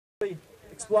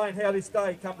explain how this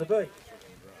day come to be.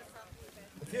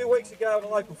 A few weeks ago at a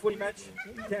local footy match,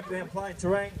 Camperdown playing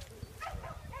Terang,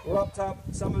 we rocked up,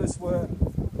 some of us were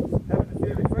having a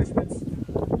few refreshments,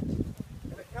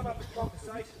 and it come up a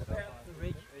conversation about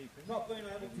not being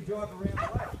able to drive around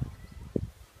the lake.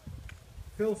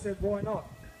 Phil said, why not?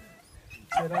 He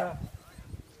said,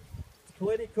 it's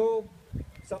political,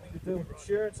 something to do with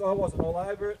insurance. I wasn't all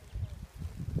over it.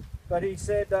 But he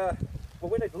said, well,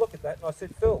 we need to look at that. And I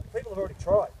said, Phil, people have already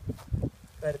tried.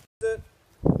 They had it,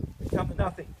 it come to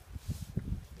nothing.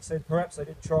 He said, perhaps they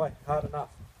didn't try hard enough.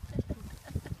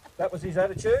 That was his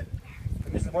attitude,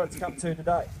 and this is what it's come to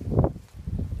today.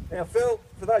 Now, Phil,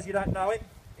 for those of you who don't know him,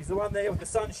 he's the one there with the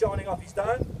sun shining off his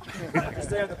dome, just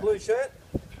there in the blue shirt.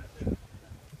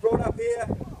 Brought up here,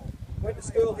 went to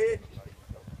school here,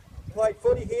 played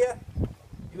footy here.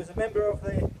 He was a member of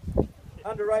the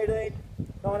under-18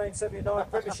 1979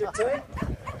 Premiership team.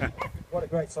 What a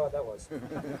great side that was.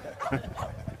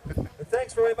 But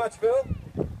thanks very much, Phil.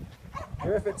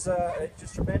 Your efforts are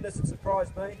just tremendous. It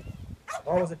surprised me.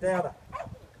 I was a doubter.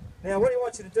 Now, what he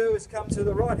wants you to do is come to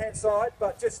the right-hand side,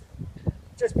 but just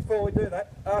before we do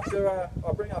that, after I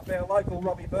bring up our local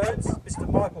Robbie Burns, Mr.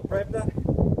 Michael Brebner,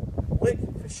 Lick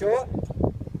for short,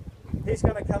 he's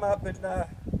going to come up and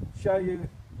show you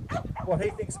what he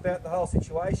thinks about the whole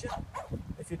situation.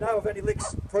 If you know of any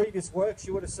Lick's previous works,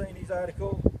 you would have seen his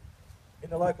article in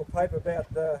the local paper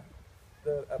about the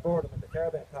boredom at the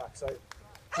caravan park. So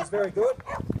he's very good.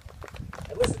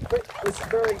 And listen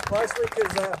very closely,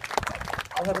 because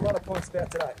I'll have a lot of points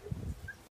about today.